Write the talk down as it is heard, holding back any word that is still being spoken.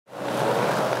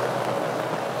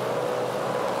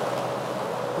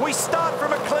We start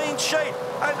from a clean sheet.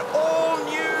 An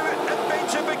all-new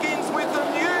adventure begins with the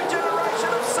new generation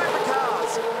of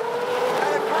supercars.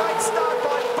 And a great start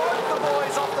by both the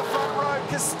boys off the front row.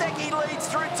 Kostecki leads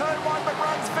through turn 1 but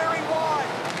runs very wide.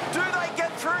 Do they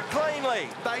get through cleanly?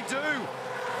 They do.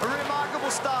 A remarkable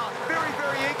start, very,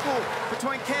 very equal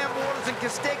between Cam Waters and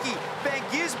Kostecki. Van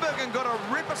Gisbergen got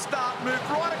a ripper start, moved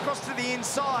right across to the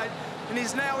inside and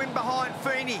is now in behind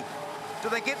Feeney. Do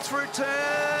they get through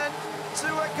turn 2?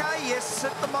 Okay, yes,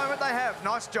 at the moment they have.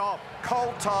 Nice job.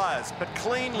 Cold tyres, but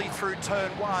cleanly through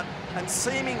turn 1, and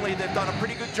seemingly they've done a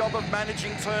pretty good job of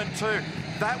managing turn 2.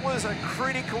 That was a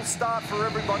critical start for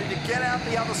everybody to get out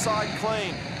the other side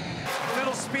clean. A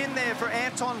little spin there for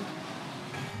Anton.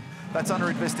 That's under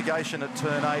investigation at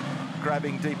turn 8,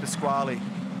 grabbing Di Pasquale.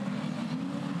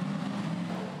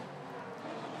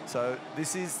 So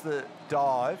this is the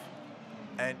dive,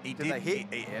 and he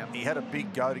had a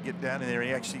big go to get down in there.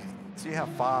 He actually, see how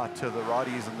far to the right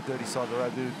he is on the dirty side of the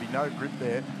road. There would be no grip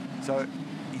there. So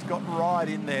he's got right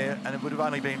in there, and it would have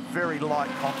only been very light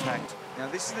contact. Now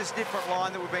this is this different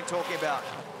line that we've been talking about.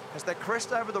 As they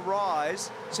crest over the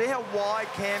rise, see how wide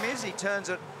Cam is? He turns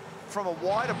it from a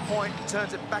wider point,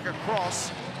 turns it back across,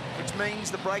 which means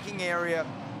the braking area,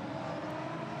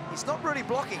 he's not really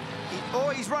blocking.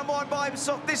 He's run wide by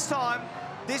himself this time.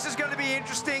 This is going to be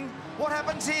interesting. What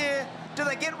happens here? Do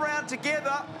they get round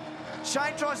together?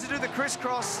 Shane tries to do the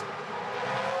crisscross.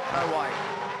 No way.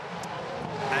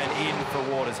 And in for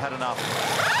Waters, had enough.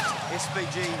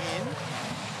 SVG in.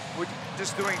 We're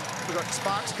just doing, we've got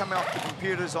sparks coming off the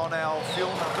computers on our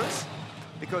fuel numbers,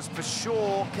 because for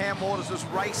sure Cam Waters was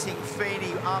racing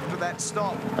Feeney after that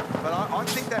stop. But I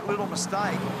think that little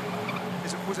mistake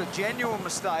was a genuine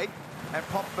mistake and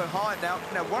popped behind. Now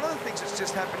one of the things that's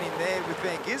just happening there with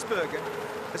Van Gisbergen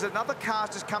is another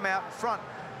car's just come out in front.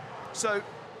 So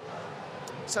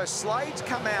Slade's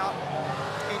come out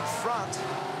in front.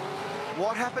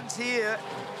 What happens here?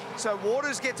 So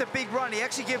Waters gets a big run. He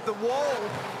actually gave the wall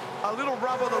a little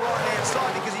rub on the right-hand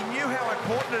side because he knew how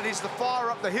important it is to fire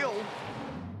up the hill.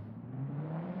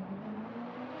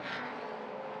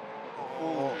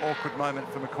 Oh, awkward moment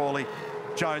for Macaulay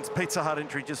Jones. Pizza Hut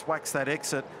entry, just whacks that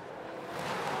exit.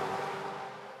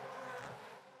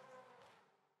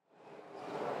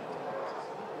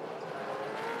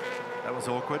 That was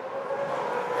awkward.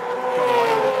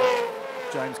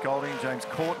 James Golding, James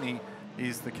Courtney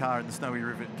is the car in the Snowy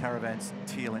River Caravan's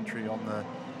teal entry on the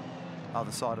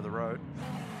other side of the road.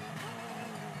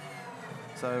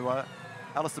 So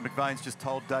Alistair McVeighn's just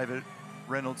told David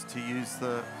Reynolds to use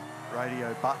the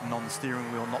radio button on the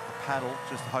steering wheel, not the paddle,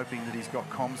 just hoping that he's got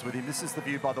comms with him. This is the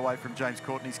view, by the way, from James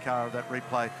Courtney's car of that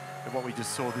replay of what we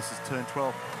just saw. This is turn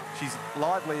 12. She's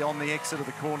lively on the exit of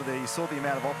the corner there. You saw the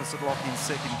amount of opposite lock in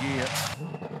second gear.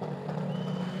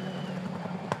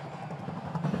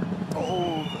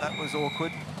 Oh, that was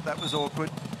awkward. That was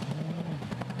awkward.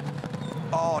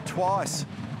 Oh, twice.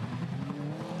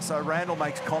 So Randall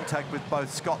makes contact with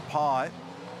both Scott Pye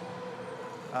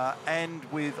and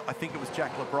with, I think it was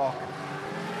Jack LeBrock.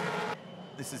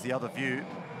 This is the other view.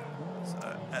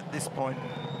 So at this point,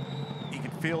 he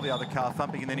can feel the other car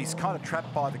thumping, and then he's kind of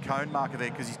trapped by the cone marker there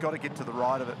because he's got to get to the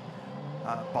right of it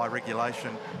by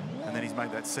regulation. And then he's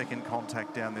made that second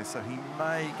contact down there, so he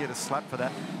may get a slap for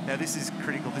that. Now, this is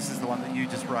critical. This is the one that you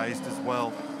just raised as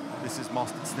well. This is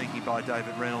Mostert sneaking by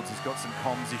David Reynolds. He's got some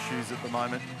comms issues at the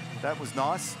moment. That was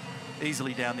nice.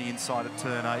 Easily down the inside at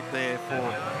turn 8 there for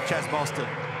Chaz Mostert.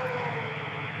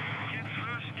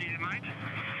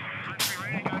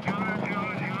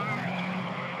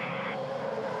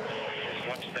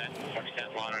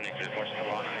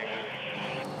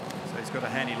 So he's got a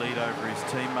handy lead over his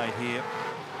teammate here.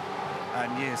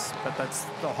 And yes, but that's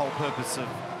the whole purpose of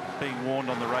being warned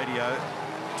on the radio,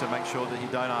 to make sure that you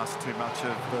don't ask too much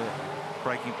of the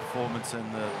braking performance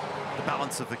and the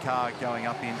balance of the car going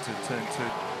up into turn 2.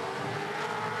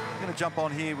 I'm going to jump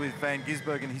on here with Van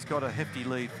Gisbergen. He's got a hefty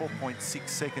lead, 4.6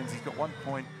 seconds. He's got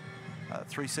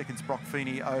 1.3 seconds Brock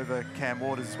Feeney over Cam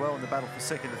Waters as well in the battle for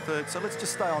second and third. So let's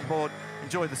just stay on board,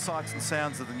 enjoy the sights and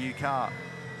sounds of the new car.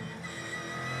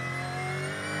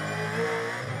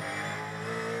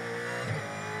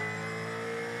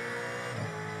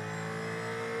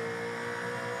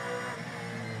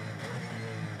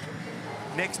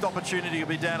 Next opportunity will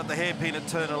be down at the hairpin at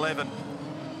turn 11.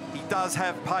 He does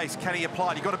have pace. Can he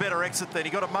apply it? He got a better exit then.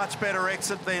 He got a much better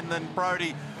exit then than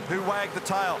Brodie, who wagged the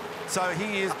tail. So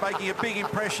he is making a big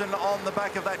impression on the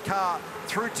back of that car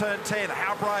through turn 10.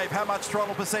 How brave, how much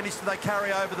throttle percentage do they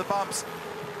carry over the bumps?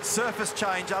 Surface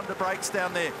change, under brakes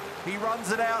down there. He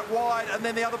runs it out wide, and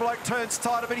then the other bloke turns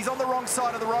tighter, but he's on the wrong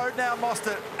side of the road now,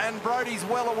 Mostert. And Brodie's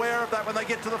well aware of that when they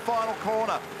get to the final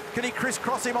corner. Can he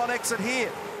crisscross him on exit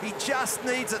here? He just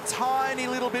needs a tiny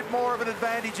little bit more of an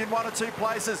advantage in one or two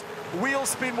places. Wheel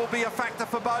spin will be a factor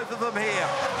for both of them here.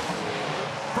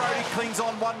 Brodie clings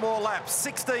on one more lap,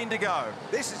 16 to go.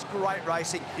 This is great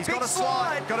racing. He's got a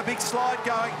slide, got a big slide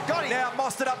going. Got him. Now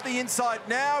Mostert up the inside.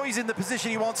 Now he's in the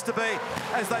position he wants to be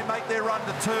as they make their run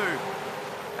to 2.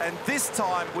 And this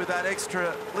time, with that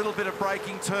extra little bit of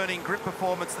braking, turning, grip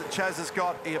performance that Chaz has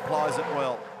got, he applies it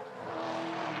well.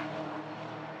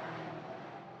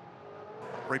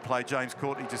 Replay James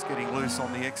Courtney just getting loose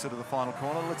on the exit of the final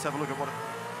corner. Let's have a look at what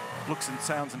it looks and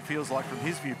sounds and feels like from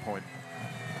his viewpoint.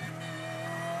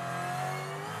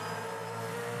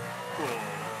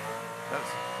 That's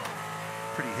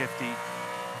a pretty hefty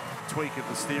tweak of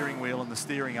the steering wheel and the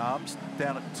steering arms.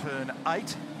 Down at turn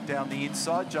 8, down the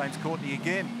inside, James Courtney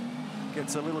again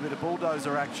gets a little bit of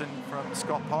bulldozer action from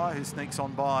Scott Pye, who sneaks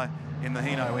on by in the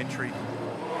Hino entry.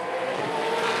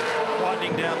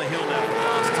 Winding down the hill now for the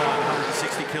last time,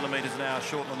 160 kilometres an hour,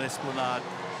 short on Esplanade.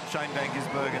 Shane Van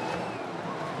Gisbergen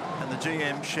and the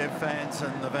GM Chev fans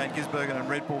and the Van Gisbergen and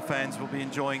Red Bull fans will be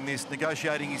enjoying this,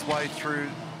 negotiating his way through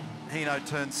Hino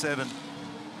turn 7,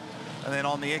 and then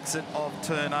on the exit of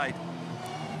turn 8.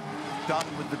 Done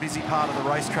with the busy part of the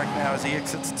racetrack now as he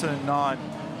exits turn 9.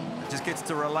 Just gets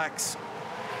to relax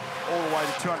all the way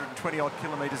to 220 odd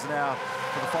kilometres an hour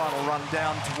for the final run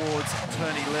down towards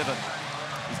turn 11.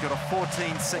 He's got a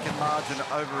 14-second margin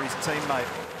over his teammate.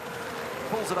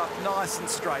 Pulls it up nice and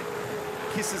straight,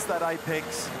 kisses that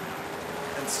apex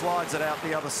and slides it out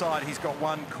the other side. He's got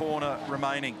one corner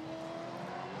remaining.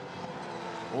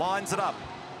 Lines it up.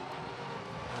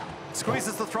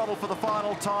 Squeezes the throttle for the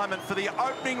final time, and for the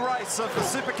opening race of the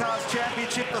Supercars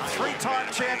Championship, the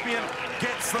 3-time champion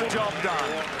gets the job done.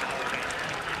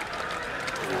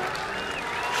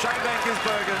 Shane Van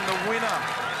Gisbergen, the winner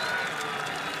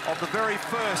of the very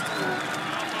first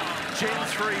Gen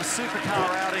 3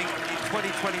 Supercar outing in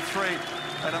 2023,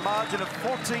 and a margin of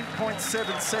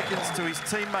 14.7 seconds to his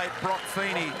teammate Brock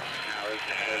Feeney.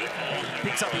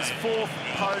 Picks up his 4th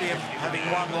podium, having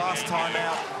won last time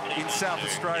out in South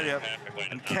Australia.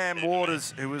 And Cam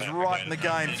Waters, who was right in the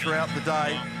game throughout the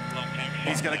day,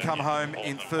 he's going to come home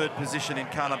in 3rd position in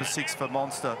car number 6 for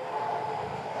Monster.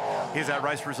 Here's our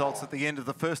race results at the end of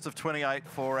the first of 28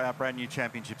 for our brand new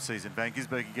championship season. Van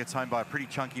Gisbergen gets home by a pretty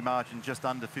chunky margin, just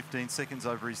under 15 seconds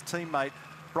over his teammate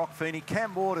Brock Feeney.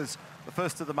 Cam Waters, the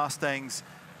first of the Mustangs,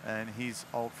 and his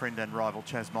old friend and rival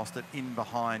Chaz Mostert in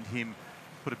behind him.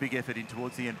 Put a big effort in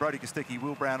towards the end. Brodie Kostecki,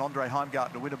 Will Brown, Andre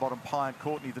Heimgartner, Winterbottom, Pye and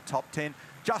Courtney, the top 10.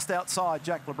 Just outside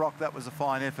Jack Le Brocq, that was a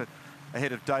fine effort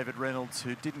ahead of David Reynolds,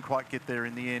 who didn't quite get there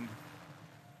in the end.